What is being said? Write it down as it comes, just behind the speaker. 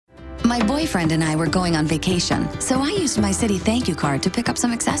My boyfriend and I were going on vacation, so I used my Citi thank you card to pick up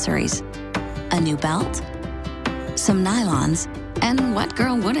some accessories. A new belt, some nylons, and what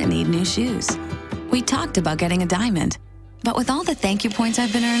girl wouldn't need new shoes? We talked about getting a diamond, but with all the thank you points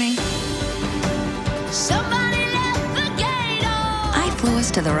I've been earning, Somebody left the gate open. I flew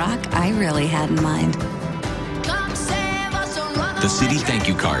us to the rock I really had in mind. Come save us on The Citi Thank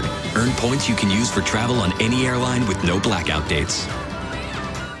You Card. Earn points you can use for travel on any airline with no blackout dates.